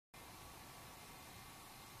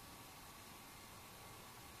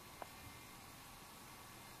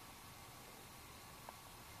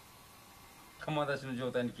釜出しの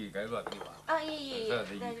状態に切り替えるわけにはそれはで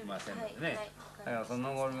きませんのでね。だからそ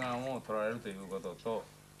の残りがもう取られるということと、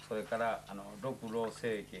それからろくろ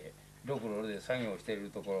成形、ろくろで作業している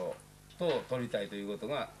ところと取りたいということ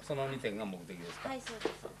が、その2点が目的ですか。はい、そうで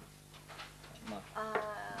す。まあ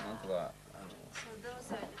なんとか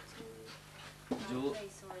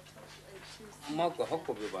うまく運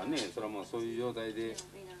べばね、それはもうそういう状態で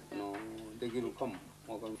できるかも。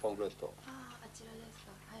わかるパンフレット。あちらです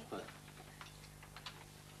か。はい。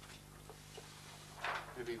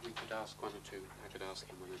Maybe we could ask one or two. I could ask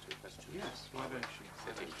him one or two questions. Yes, why don't you?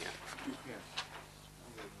 Sitting here. Yes.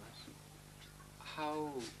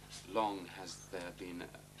 How long has there been a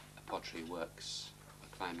pottery works, a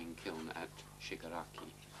climbing kiln at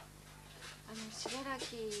Shigaraki? 信楽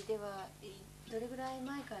ではどれぐらい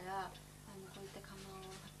前からこういった窯を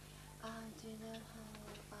do you know how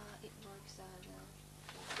it works at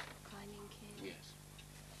climbing kiln? Yes.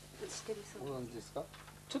 知ってるそうご存知ですか。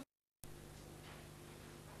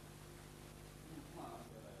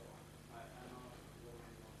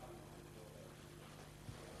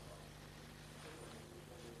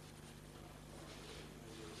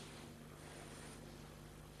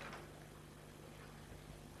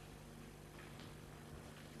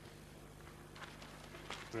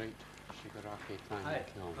Great Shigaraki climbing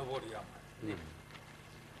kiln. 登り窯ね。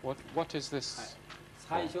What is this?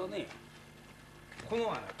 最初ね、こ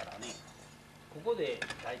の穴からね、ここで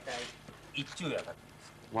だいたい一昼夜かけ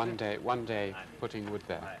ます。One day putting wood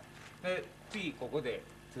there. で、次ここで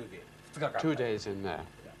2日間。2 days in there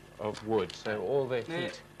of wood, so all the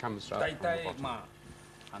heat comes up だい from た the い bottom. ま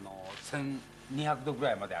あ1200度ぐ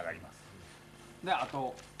らいまで上がります。で、あ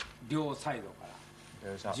と両サイドから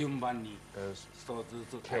Goes up, 順番に goes 一つず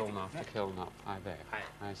つ炊いて kiln いく after ね。 kiln up. There. はい。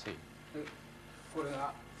 I see. でこれ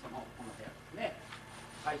がこの部屋ですね。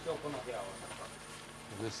最初この部屋を炊くわけで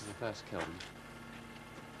す。 And this is the first kiln.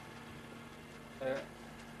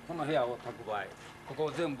 この部屋を炊く場合、ここ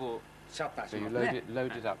を全部シャッター So し you ますね。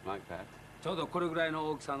 load it up like that ちょうどこれぐらいの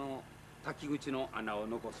大きさの炊き口の穴を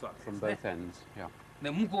残すわけで from すね。 both ends. Yeah. で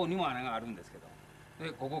向こうにも穴があるんですけど、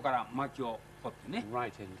でここから薪を掘ってね、 Right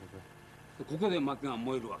into the. でここで薪が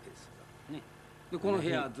燃えるわけですよ、ね。でこの And 部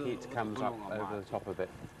the 屋ずっ heat と comes 炎 up が over 回 the って、 top of it,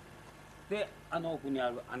 で奥にあ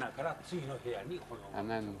る穴から次の部屋に炎が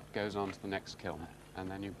and then goes on to the next kiln,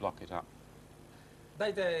 and then you block it up. だ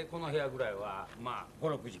いたいこの部屋ぐらいはまあ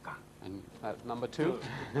5、6時間。 And that's number 2. で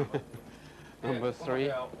Number この部 3,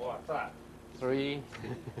 屋終わったら 3,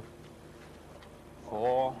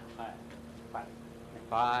 4,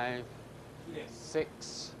 はい、 5,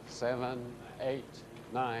 6, 7, 8,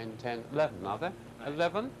 9, 10, 11. Are there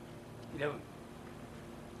 11?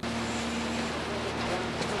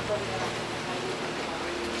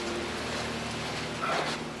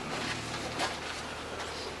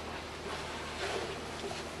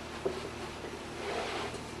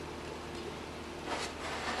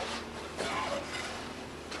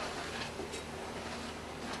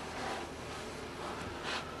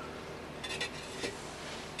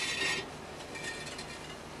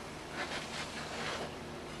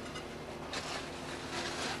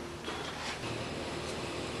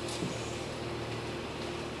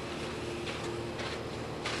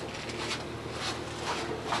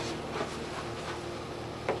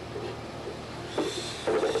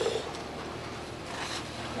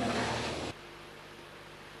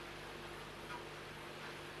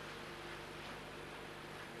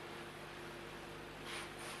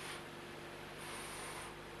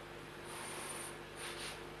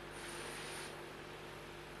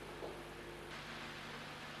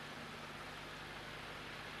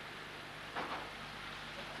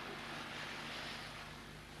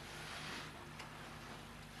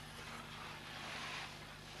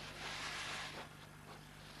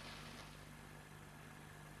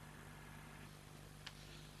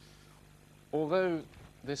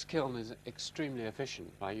 this kiln is extremely efficient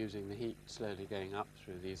by using the heat slowly going up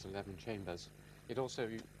through these 11 chambers, it also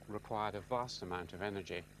required a vast amount of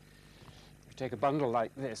energy. If you take a bundle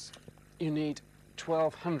like this, you need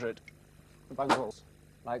 1,200 bundles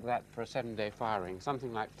like that for a 7-day firing,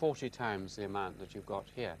 something like 40 times the amount that you've got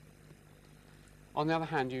here. On the other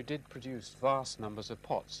hand, you did produce vast numbers of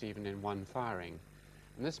pots even in one firing,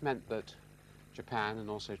 and this meant that Japan and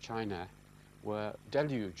also China were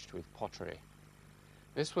deluged with pottery.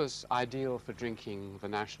 This was ideal for drinking the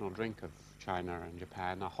national drink of China and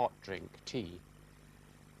Japan, a hot drink, tea.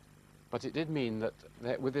 But it did mean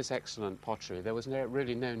that with this excellent pottery, there was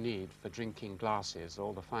really no need for drinking glasses.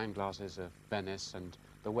 All the fine glasses of Venice and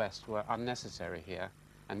the West were unnecessary here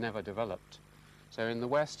and never developed. So in the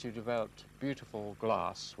West, you developed beautiful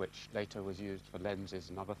glass, which later was used for lenses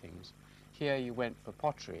and other things. Here you went for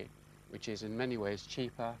pottery, which is in many ways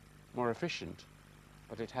cheaper, more efficient,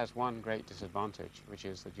 but it has one great disadvantage, which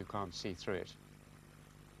is that you can't see through it.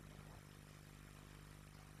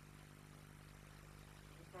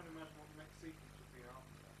 Just trying to imagine what the next sequence would be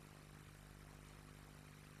after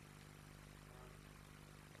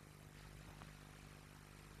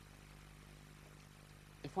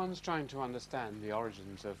that. If one's trying to understand the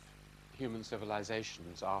origins of human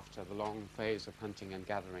civilizations after the long phase of hunting and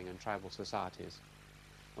gathering and tribal societies,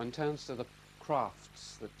 one turns to the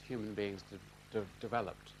crafts that human beings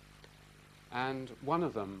developed. And one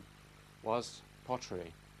of them was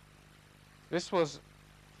pottery. This was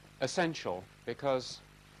essential because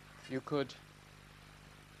you could,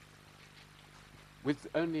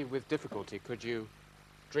 only with difficulty could you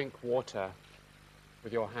drink water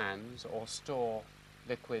with your hands or store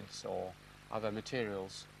liquids or other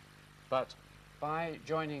materials. But by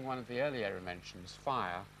joining one of the earlier inventions,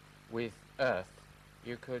 fire, with earth,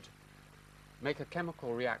 you could make a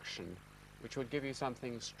chemical reaction which would give you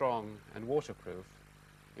something strong and waterproof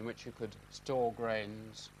in which you could store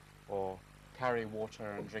grains or carry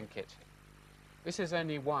water and drink it. This is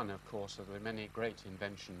only one, of course, of the many great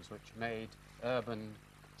inventions which made urban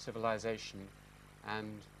civilization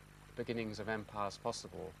and beginnings of empires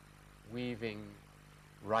possible. Weaving,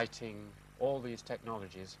 writing, all these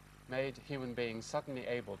technologies made human beings suddenly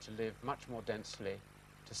able to live much more densely,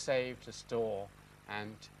 to save, to store,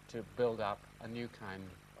 and to build up a new kind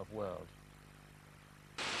of world.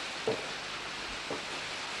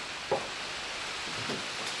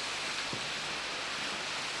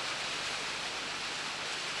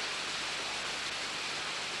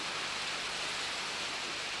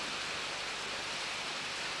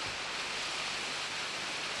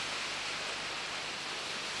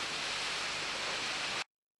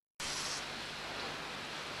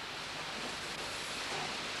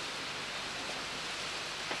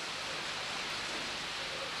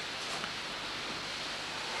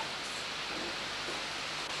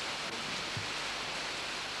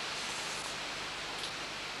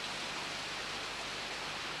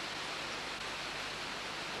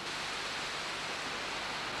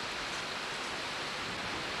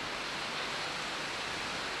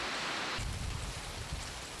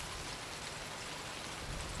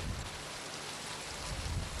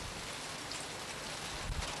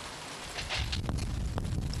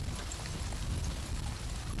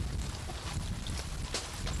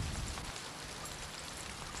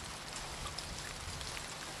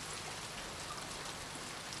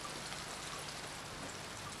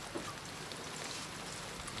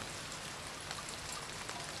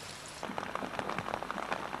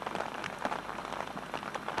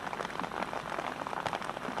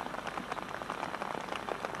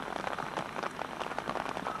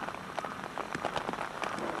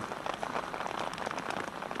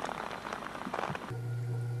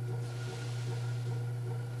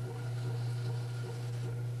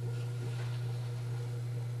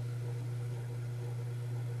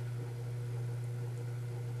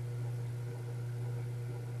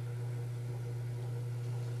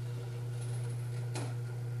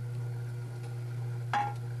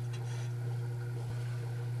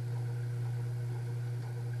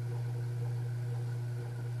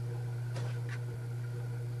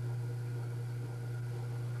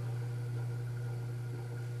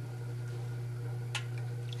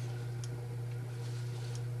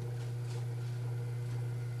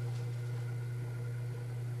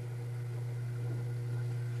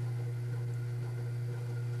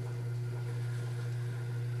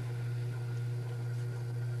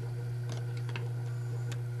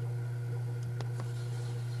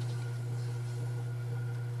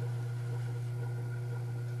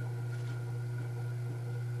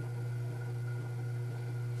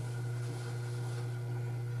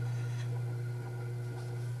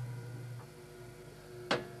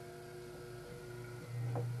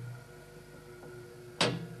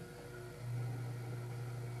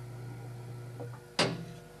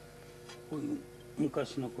こういう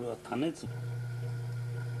昔のこれは種つ。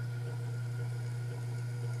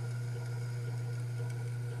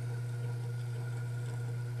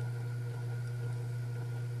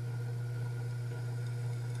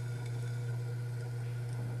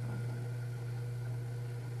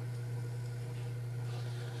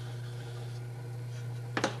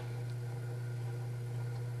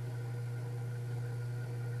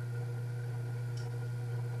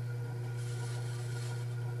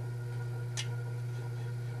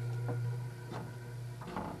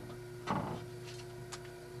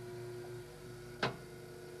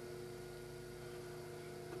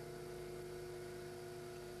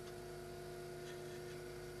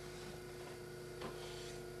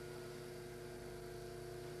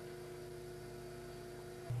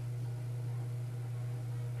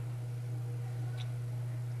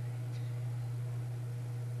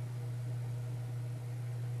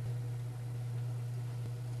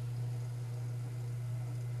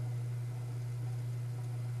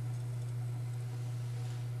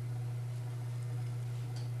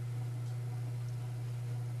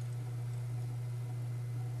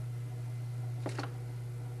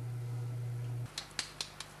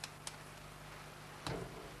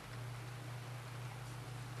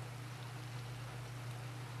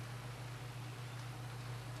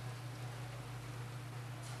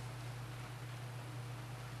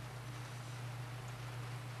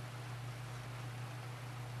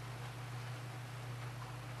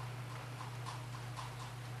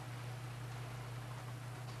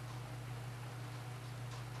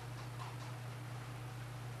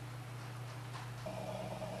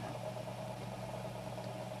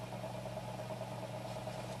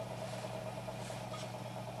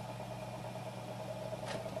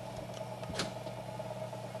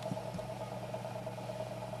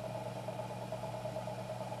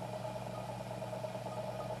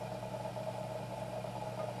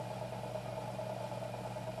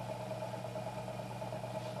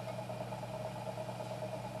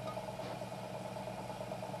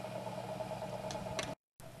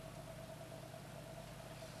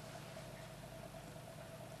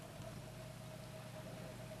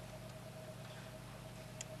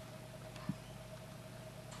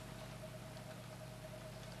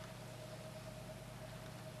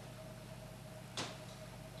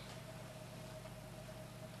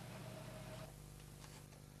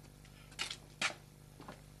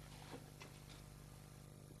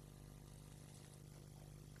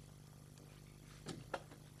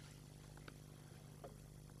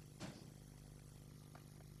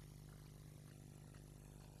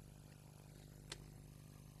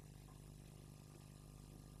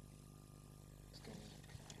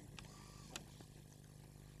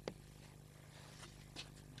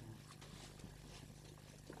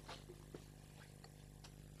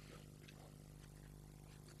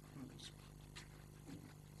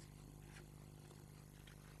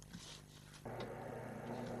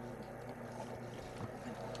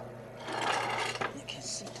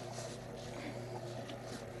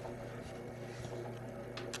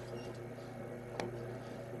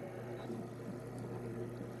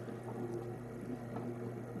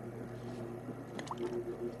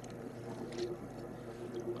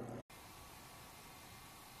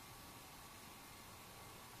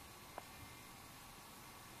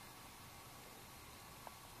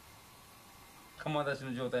釜出し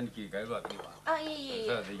の状態に切り替えるわけにはそ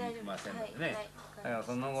れはできませんのでね。だから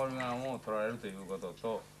その残りがもう取られるということ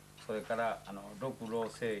と、それからろくろ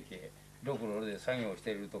成形、ろくろで作業し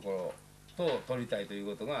ているところと取りたいという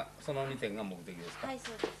ことが、その2点が目的ですか。はい、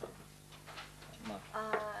そうです。ま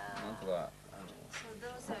あなんとか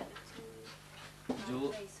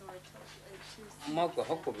うまく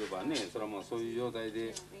運べばね、それはまあそういう状態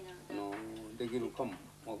でできるかも。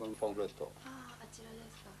わかるパンフレット。あちらで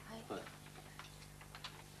すか。はい。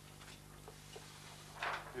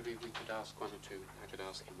Maybe we could ask one or two. I could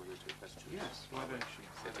ask him one or two questions. Yes, why don't you?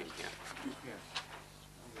 Sitting here. Yes.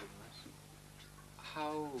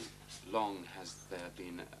 How long has there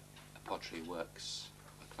been a pottery works,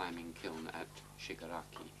 a climbing kiln at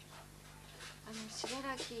Shigaraki? 信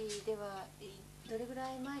楽ではどれぐ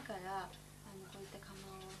らい前からこういった窯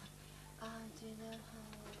をdo you know how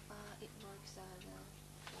it works at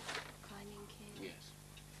climbing kiln? Yes.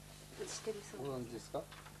 知ってるそうご存知ですか。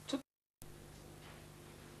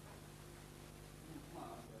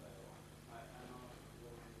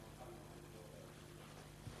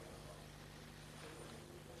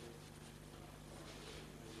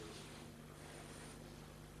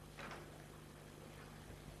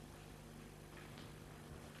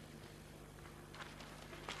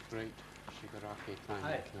Great Shigaraki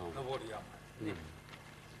climbing kiln. 上り山ね。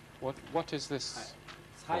What is this?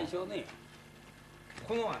 最初ね、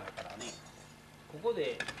この穴からね、ここ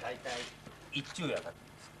でだいたい一昼夜経って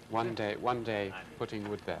ます。One day putting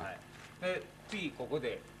wood there. で、次ここ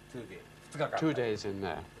で2 日間。2 days in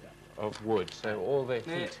there of wood, so all the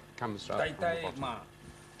heat comes up だい from た the い bottom. ま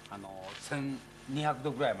あ1200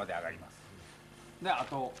度ぐらいまで上がります。で、あ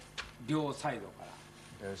と両サイドから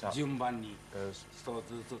Goes up. 順番に Goes 一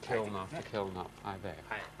つずつ kiln after kiln up. There.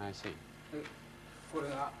 I see. でこれ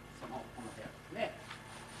がこの部屋ですね。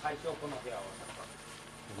最初この部屋を建てた。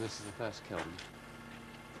 This is the first kiln.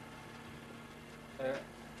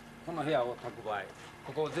 この部屋を炊く場合、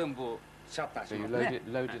ここを全部シャッターし So ま you すね。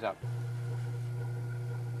 load it up.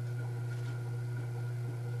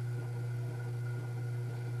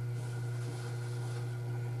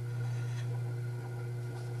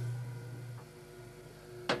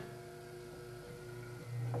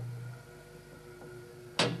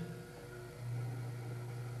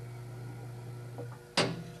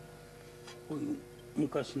 こういう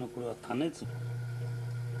昔のこれは種つ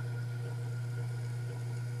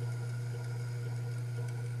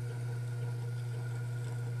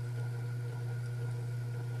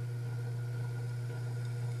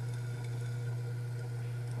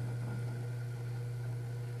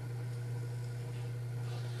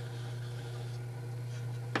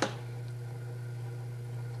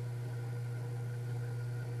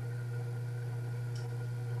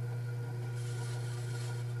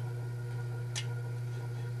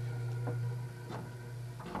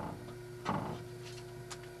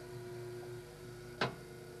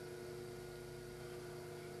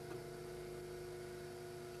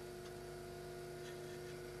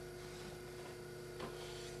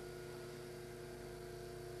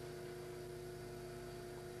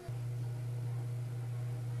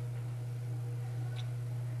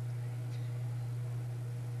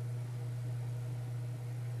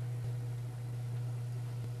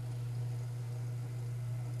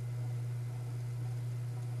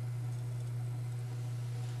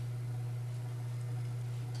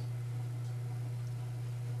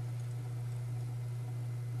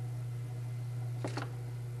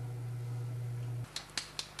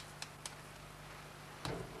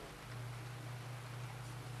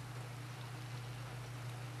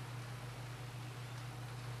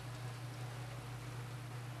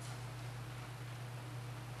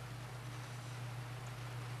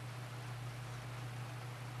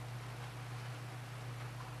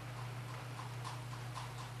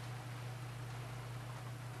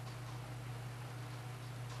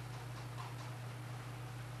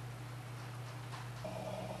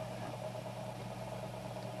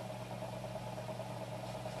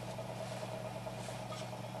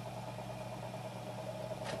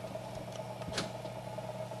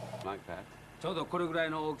Like that. ちょうどこれぐらい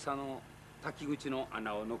の大きさの滝口の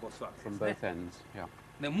穴を残すわけで From すね。 both ends, yeah.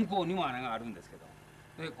 で向こうにも穴があるんですけど、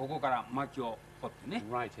でここから薪を掘ってね、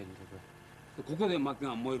 Right into the... でここで薪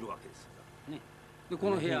が燃えるわけですよ、ね。で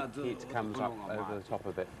この部屋ずっ heat と comes 炎 up が over 回っ the top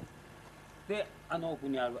of it て、であの奥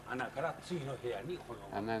にある穴から次の部屋に炎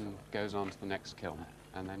が and then goes on to the next kiln,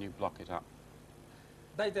 and then you block it up.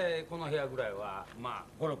 だいたいこの部屋ぐらいはま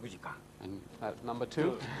あ5、6時間。 And that's number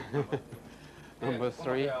 2. Number この部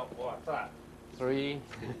 3, 屋終わったら 3,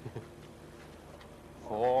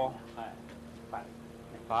 4,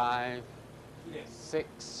 5,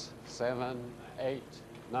 6, 7, 8,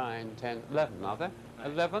 9, 10, 11, are there?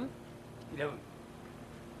 11?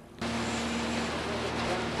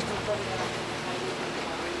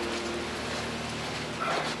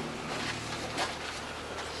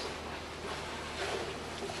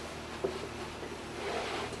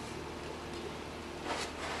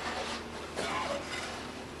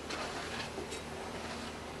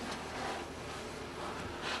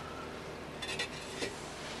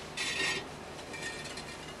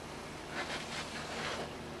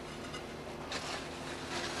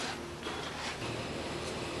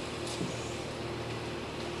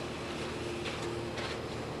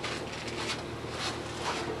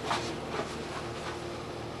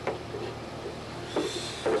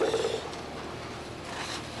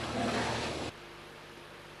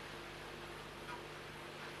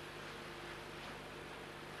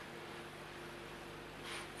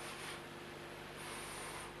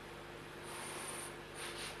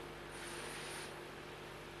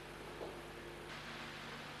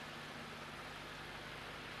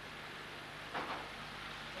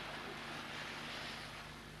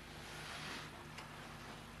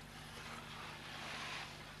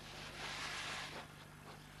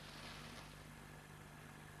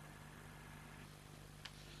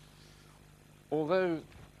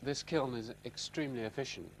 this kiln is extremely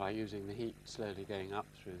efficient by using the heat slowly going up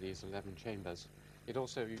through these 11 chambers, it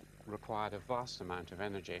also required a vast amount of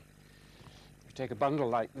energy. If you take a bundle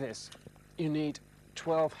like this, you need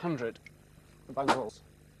 1,200 bundles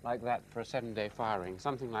like that for a 7-day firing,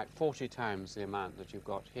 something like 40 times the amount that you've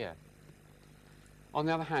got here. On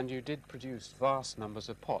the other hand, you did produce vast numbers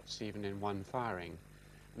of pots even in one firing,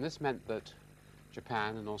 and this meant that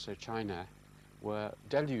Japan and also China were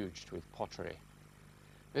deluged with pottery.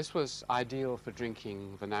 This was ideal for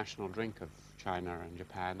drinking the national drink of China and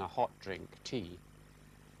Japan, a hot drink, tea.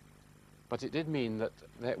 But it did mean that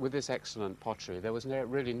with this excellent pottery, there was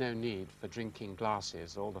really no need for drinking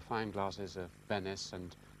glasses. All the fine glasses of Venice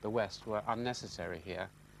and the West were unnecessary here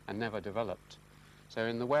and never developed. So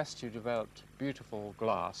in the West, you developed beautiful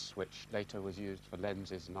glass, which later was used for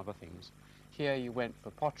lenses and other things. Here you went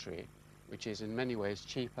for pottery, which is in many ways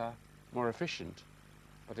cheaper, more efficient,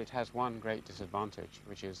 but it has one great disadvantage,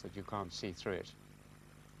 which is that you can't see through it.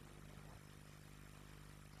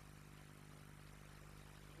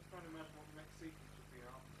 Just trying to imagine what the next sequence would be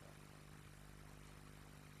after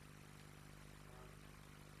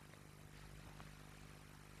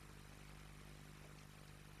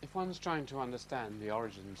that. If one's trying to understand the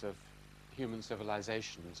origins of human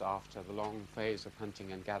civilizations after the long phase of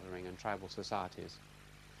hunting and gathering and tribal societies,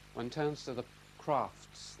 one turns to the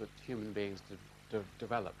crafts that human beings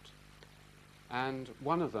developed. And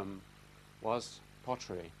one of them was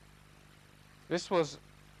pottery. This was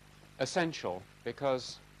essential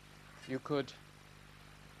because you could,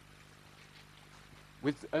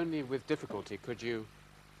 only with difficulty could you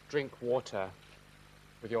drink water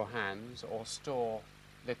with your hands or store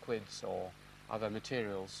liquids or other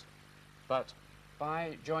materials. But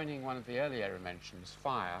by joining one of the earlier inventions,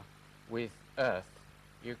 fire, with earth,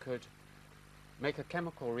 you could make a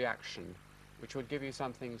chemical reaction which would give you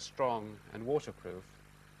something strong and waterproof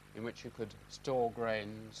in which you could store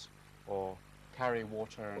grains or carry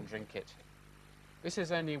water and drink it. This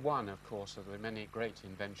is only one, of course, of the many great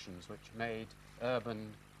inventions which made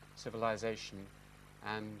urban civilization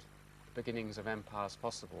and beginnings of empires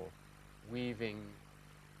possible. Weaving,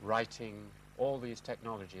 writing, all these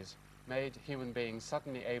technologies made human beings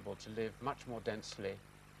suddenly able to live much more densely,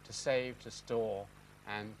 to save, to store,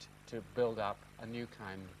 and to build up a new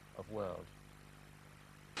kind of world.